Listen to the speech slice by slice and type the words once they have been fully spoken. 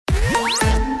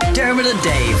Dermot and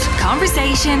Dave.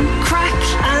 Conversation, crack,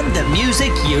 And the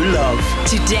music you love.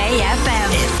 Today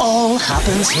FM. It all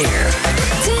happens here.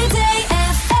 Today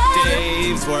FM.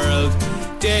 Dave's World.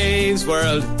 Dave's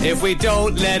World. If we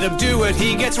don't let him do it,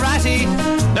 he gets ratty.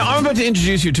 Now, I'm about to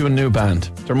introduce you to a new band.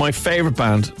 They're my favourite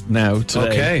band now today.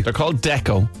 Okay. They're called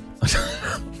Deco.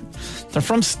 They're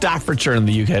from Staffordshire in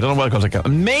the UK. I don't know why I call it Deco.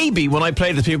 And maybe when I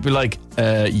play this, people will be like,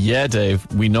 yeah,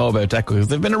 Dave, we know about Deco. Because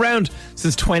they've been around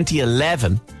since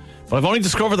 2011. But I've only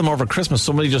discovered them over Christmas.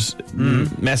 Somebody just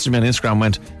messaged me on Instagram and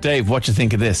went, Dave, what you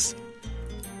think of this?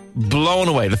 Blown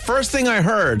away. The first thing I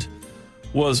heard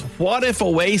was, what if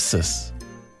Oasis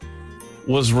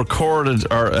was recorded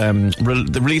or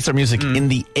released their music in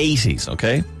the 80s,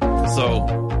 okay? So,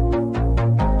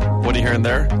 what are you hearing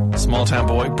there? Small Town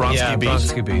Boy, Bronski beat.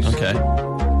 Bronski beat. Okay.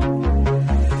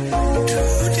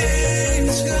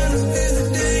 Today's gonna be the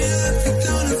day that we're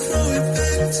gonna throw it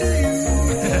back to you.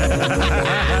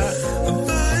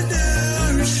 By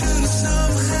now you should have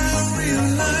somehow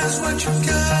realized what you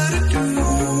gotta do.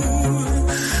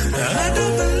 I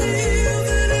don't believe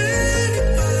that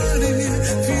anybody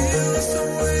feels the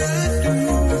way I do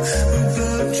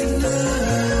about you now.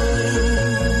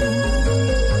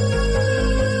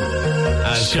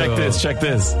 Check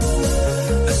this.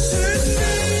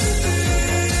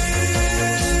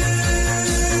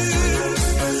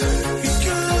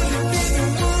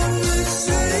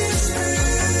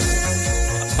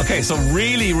 Okay, so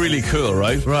really, really cool,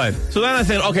 right? Right. So then I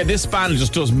think, okay, this band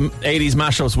just does 80s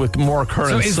mashups with more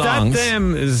current So is songs. that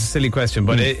them, is a silly question,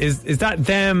 but is that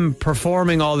them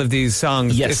performing all of these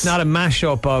songs? Yes. It's not a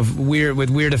mashup of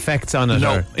weird effects on it?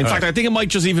 No. Or, In fact, I think it might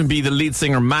just even be the lead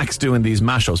singer Max doing these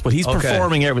mashups, but he's Okay.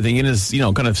 performing everything in his,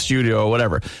 kind of studio or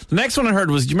whatever. The next one I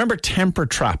heard was, do you remember Temper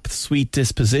Trap, Sweet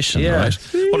Disposition, Yeah. right?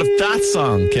 What if that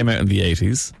song came out in the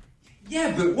 80s?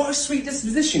 Yeah, but what if Sweet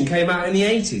Disposition came out in the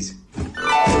 80s?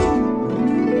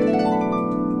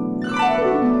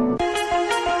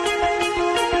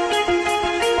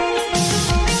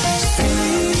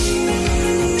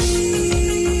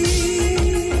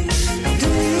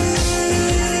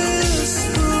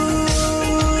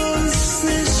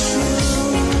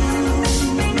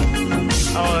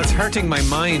 oh, that's hurting my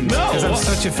mind. No, Because I'm what?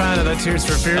 such a fan of that Tears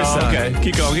for Fears song. Okay,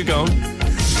 keep going.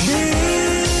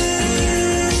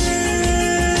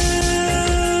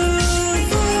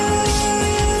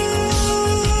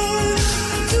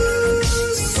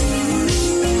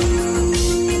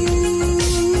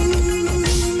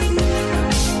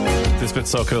 This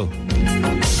bit's so cool.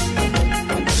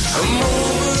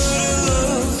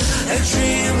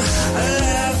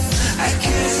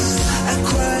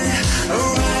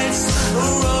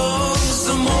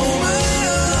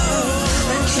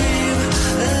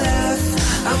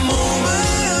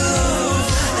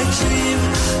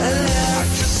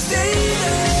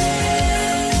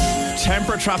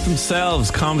 Temper Trap themselves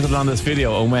commented on this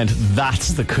video and went,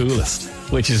 that's the coolest,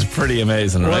 which is pretty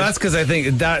amazing, right? Well, that's because I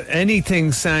think that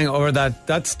anything sang over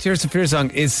that's Tears for Fears song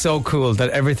is so cool that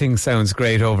everything sounds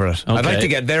great over it. I'd Okay. like to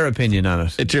get their opinion on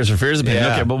it. Tears for Fears opinion.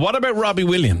 Yeah. Okay, but what about Robbie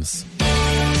Williams?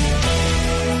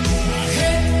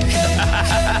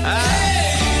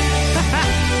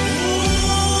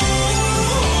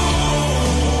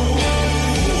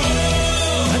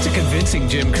 That's a convincing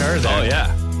Jim Kerr there. Oh,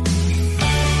 yeah.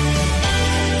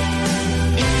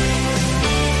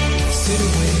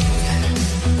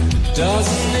 Does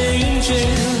an angel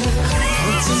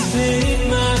contemplate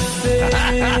my fate?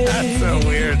 That's so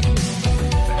weird. Do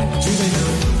they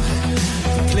know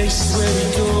the places where we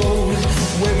go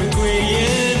when we're gray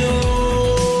and old?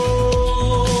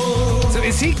 So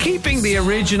is he keeping the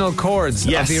original chords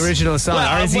Yes. of the original song,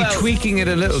 Well, or is he well- tweaking it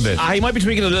a little bit? He might be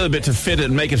tweaking it a little bit to fit it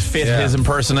and make it fit Yeah. his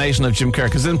impersonation of Jim Kerr,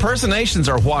 because impersonations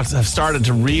are what have started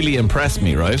to really impress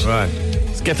me, right? Right.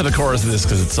 Let's get to the chorus of this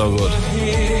because it's so good.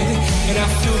 And I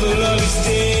feel the love is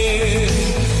dead.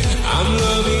 I'm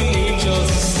loving angels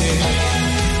instead.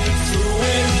 Through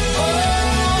it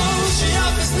all, she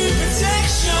offers me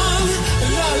protection,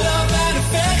 love and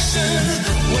affection.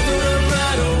 Whether I'm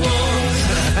right or wrong.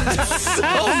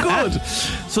 So good.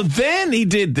 So then he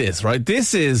did this, right?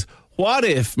 This is, what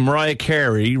if Mariah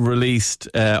Carey released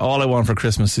All I Want for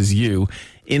Christmas Is You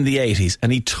in the 80s,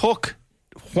 and he took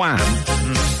Wham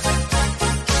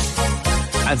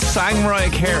and sang Mariah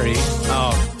Carey.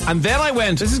 Oh, And then I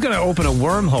went, this is going to open a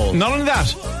wormhole. not only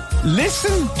that,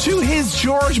 listen to his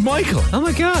George Michael. Oh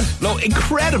my God. No,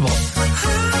 incredible.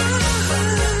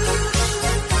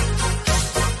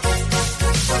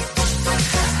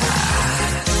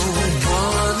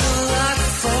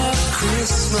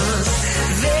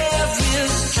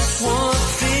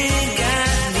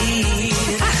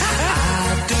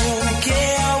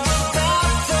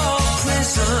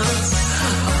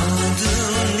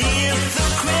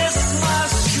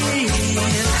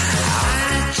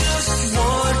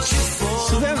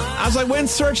 I went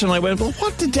searching and I went, well,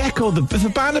 what did Deco, if the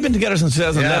band have been together since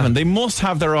 2011, they must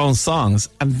have their own songs.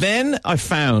 And then I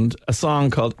found a song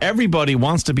called Everybody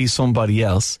Wants to Be Somebody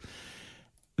Else.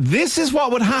 This is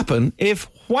what would happen if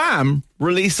Wham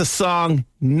released a song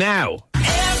now.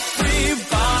 Everybody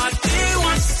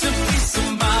wants to be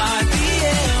somebody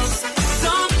else.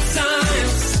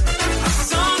 Sometimes.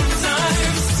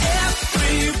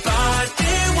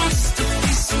 Everybody wants to be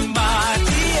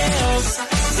somebody else.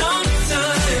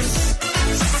 Sometimes.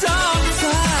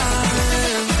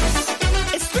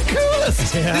 It's the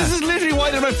coolest. Yeah. This is literally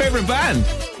why they're my favorite band.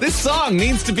 This song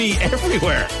needs to be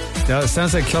everywhere. Yeah, it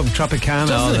sounds like Club Tropicana.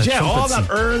 Doesn't it? the Yeah, all trumpets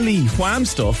that early Wham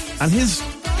stuff and his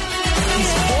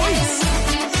voice.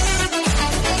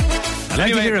 I'd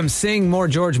like to hear him sing more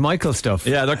George Michael stuff.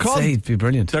 Yeah, they're I'd called- say it'd be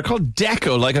brilliant. They're called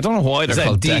Deco. Like, I don't know why they're that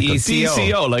called Deco. DECO?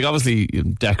 DCO. Like, obviously,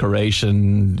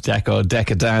 decoration, deco,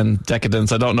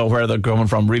 decadence. I don't know where they're coming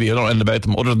from, really. I don't know anything about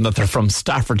them, other than that they're from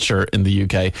Staffordshire in the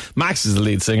UK. Max is the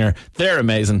lead singer. They're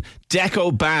amazing.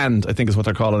 Deco Band, I think is what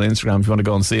they're called on Instagram, if you want to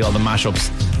go and see all the mashups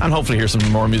and hopefully hear some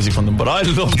more music from them. But I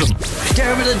love them.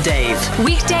 Dermot and Dave.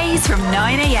 Weekdays from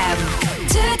 9 a.m.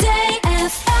 Today